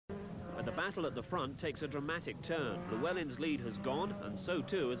But the battle at the front takes a dramatic turn. Llewellyn's lead has gone, and so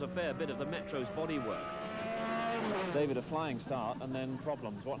too is a fair bit of the Metro's bodywork. David, a flying start and then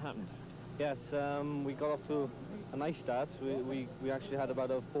problems. What happened? Yes, we got off to a nice start. We actually had about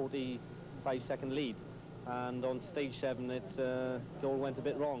a 45-second lead, and on stage 7 it all went a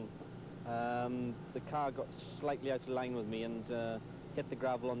bit wrong. The car got slightly out of line with me and hit the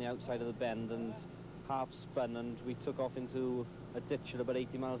gravel on the outside of the bend and half spun, and we took off into a ditch at about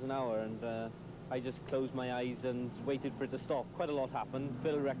 80 miles an hour, and I just closed my eyes and waited for it to stop. Quite a lot happened.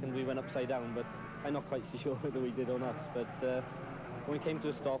 Phil reckoned we went upside down, but I'm not quite so sure whether we did or not. But when we came to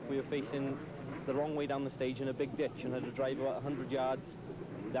a stop, we were facing the wrong way down the stage in a big ditch, and had to drive about 100 yards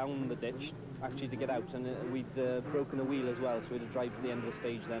down the ditch actually to get out, and we'd broken a wheel as well, so we had to drive to the end of the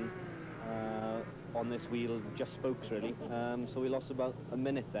stage then on this wheel, just spokes really. So we lost about a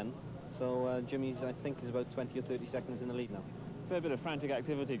minute then. So Jimmy's, I think, is about 20 or 30 seconds in the lead now. Fair bit of frantic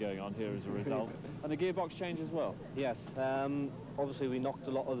activity going on here as a result. And the gearbox change as well? Yes, obviously we knocked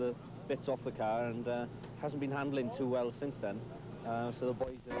a lot of the bits off the car, and hasn't been handling too well since then. So the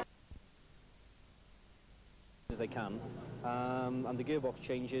boys are as they can, and the gearbox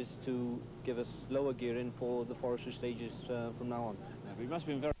changes to give us lower gearing for the forestry stages from now on. Yeah, we must have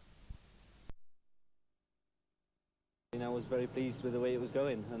been very... I was very pleased with the way it was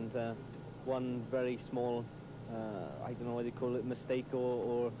going, and one very small, I don't know what they call it, mistake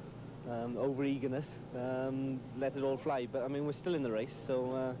or over-eagerness, let it all fly. But I mean, we're still in the race,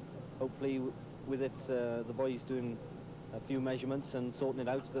 so hopefully with it, the boys doing a few measurements and sorting it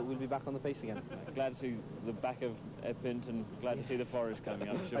out, that we'll be back on the pace again. Glad to see the back of Epint, and glad to see the forest coming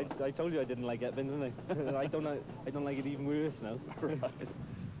up. Sure. I told you I didn't like Epint, didn't I? I don't like it even worse now. Right.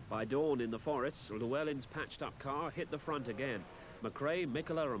 By dawn in the forests, Llewellyn's patched-up car hit the front again. McRae,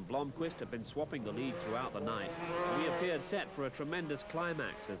 Mikola and Blomqvist have been swapping the lead throughout the night. We appeared set for a tremendous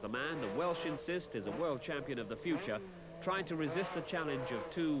climax as the man the Welsh insist is a world champion of the future tried to resist the challenge of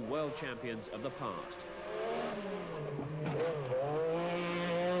two world champions of the past.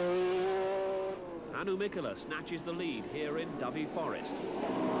 Anu Mikola snatches the lead here in Dovey Forest.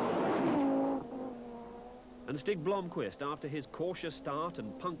 And Stig Blomqvist, after his cautious start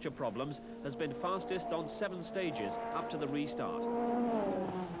and puncture problems, has been fastest on 7 stages up to the restart.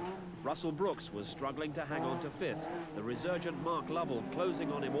 Russell Brooks was struggling to hang on to 5th, the resurgent Mark Lovell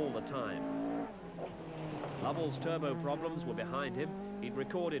closing on him all the time. Lovell's turbo problems were behind him. He'd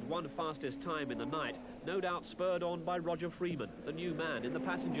recorded one fastest time in the night, no doubt spurred on by Roger Freeman, the new man in the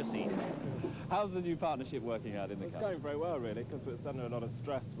passenger seat. How's the new partnership working out in the car? It's going very well, really, because it's under a lot of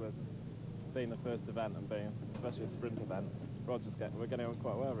stress with being the first event and being especially a sprint event. We're getting on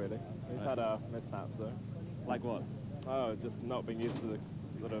quite well, really. We've had our mishaps, though. Like what? Oh, just not being used to the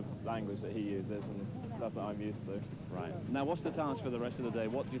sort of language that he uses and stuff that I'm used to. Right. Now, what's the task for the rest of the day?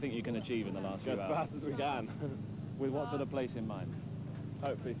 What do you think you can achieve in the last few Go hours? as fast as we can. With what sort of place in mind?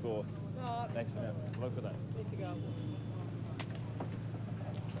 Hopefully 4. Excellent. Yeah. Look for that. Need to go.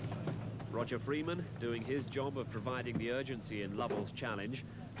 Roger Freeman doing his job of providing the urgency in Lovell's challenge.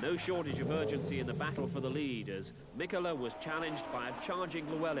 No shortage of urgency in the battle for the lead as Mikola was challenged by a charging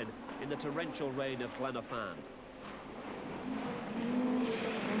Llewellyn in the torrential rain of Llanafan.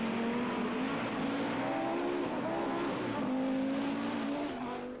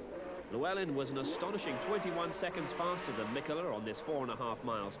 Llewellyn was an astonishing 21 seconds faster than Mikola on this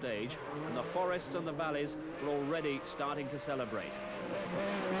 4.5-mile stage, and the forests and the valleys were already starting to celebrate.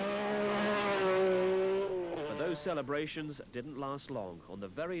 But those celebrations didn't last long. On the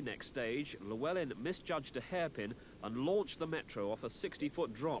very next stage, Llewellyn misjudged a hairpin and launched the Metro off a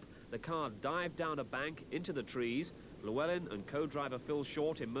 60-foot drop. The car dived down a bank into the trees. Llewellyn and co-driver Phil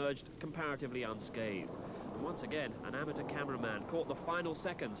Short emerged comparatively unscathed. And once again, an amateur cameraman caught the final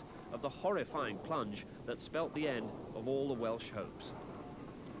seconds of the horrifying plunge that spelt the end of all the Welsh hopes.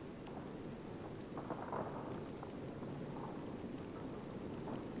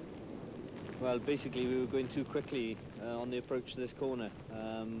 Well, basically we were going too quickly on the approach to this corner.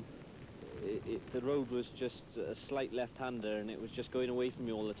 The road was just a slight left-hander, and it was just going away from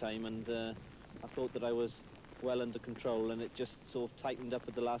me all the time, and I thought that I was well under control, and it just sort of tightened up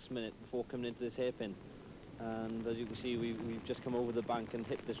at the last minute before coming into this hairpin. And as you can see, we've just come over the bank and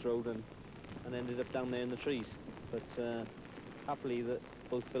hit this road and ended up down there in the trees. But happily that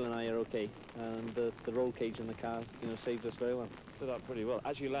both Phil and I are okay, and the roll cage in the car, saved us very well. Stood up pretty well.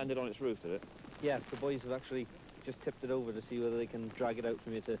 Actually landed on its roof, did it? Yes, the boys have actually just tipped it over to see whether they can drag it out for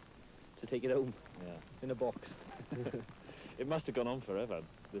me to take it home. Yeah. In a box. It must have gone on forever,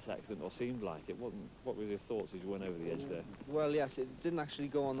 this accident, or seemed like it. What were your thoughts as you went over the edge there? Well, yes, it didn't actually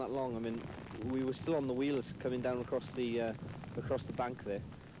go on that long. I mean, we were still on the wheels coming down across the bank there,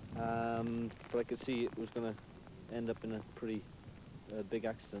 but I could see it was going to end up in a pretty big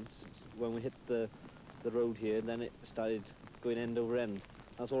accident. When we hit the road here, then it started going end over end.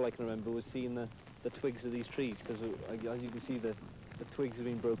 That's all I can remember, was seeing the twigs of these trees, because as you can see, the twigs have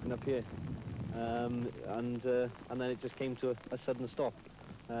been broken up here. And then it just came to a sudden stop.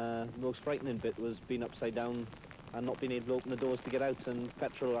 The most frightening bit was being upside down and not being able to open the doors to get out, and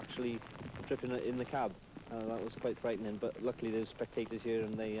petrol actually dripping in the cab. That was quite frightening, but luckily there's spectators here,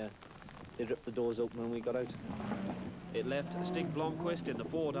 and they ripped the doors open when we got out. It left Stig Blomqvist in the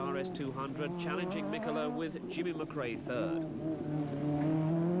Ford RS200 challenging Mikkola with Jimmy McRae third.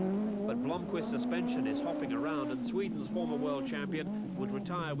 But Blomqvist's suspension is hopping around, and Sweden's former world champion would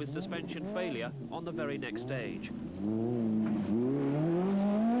retire with suspension failure on the very next stage.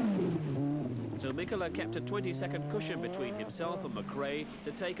 So Mikkola kept a 20-second cushion between himself and McRae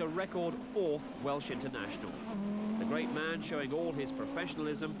to take a record 4th Welsh international. The great man showing all his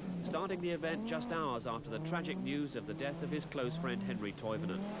professionalism, starting the event just hours after the tragic news of the death of his close friend Henry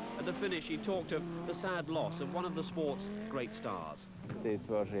Toivonen. At the finish, he talked of the sad loss of one of the sport's great stars. It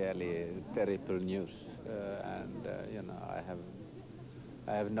was really terrible news, and you know,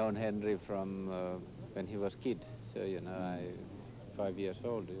 I have known Henry from when he was kid. So you know, 5 years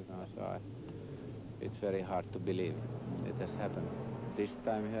old. You know, so it's very hard to believe it has happened. This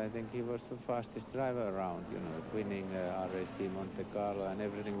time, I think he was the fastest driver around, you know, winning RAC Monte Carlo, and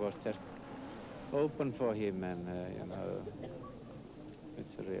everything was just open for him, and, you know,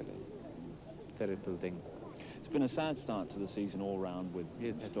 it's a really terrible thing. It's been a sad start to the season all round with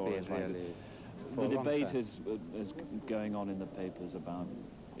stories like really the debate is going on in the papers about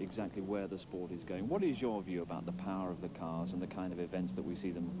exactly where the sport is going. What is your view about the power of the cars and the kind of events that we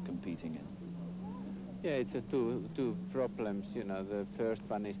see them competing in? Yeah, it's two problems, you know. The first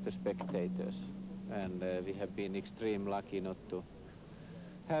one is the spectators, and we have been extremely lucky not to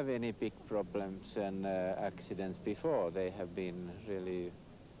have any big problems and accidents before. They have been really,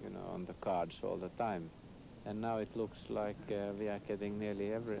 you know, on the cards all the time. And now it looks like we are getting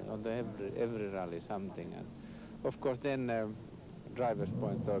nearly every rally something. And of course, then driver's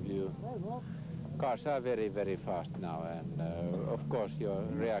point of view, cars are very, very fast now, and of course your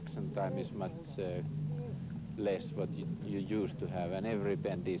reaction time is much less what you used to have, and every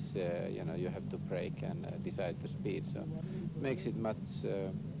bend is, you know, you have to brake and decide the speed, so it makes it much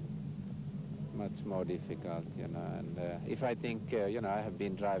more difficult, you know. And if I think, you know, I have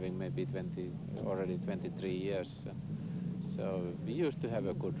been driving maybe already 23 years, so we used to have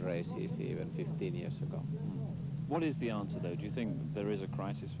a good races even 15 years ago. What is the answer, though? Do you think there is a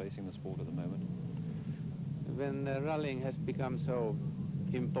crisis facing the sport at the moment? When rallying has become so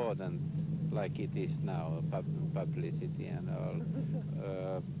important like it is now, publicity and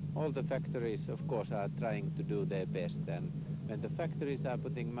all the factories, of course, are trying to do their best, and when the factories are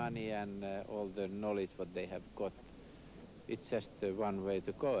putting money and all the knowledge what they have got, it's just one way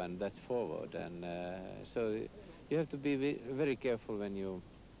to go, and that's forward. And so you have to be very careful when you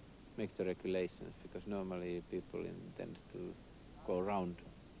make the regulations, because normally people intend to go around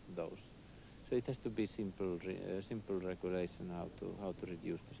those. So it has to be simple regulation how to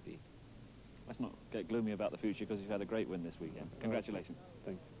reduce the speed. Let's not get gloomy about the future, because you've had a great win this weekend. Congratulations.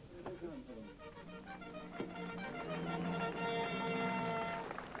 Thank you.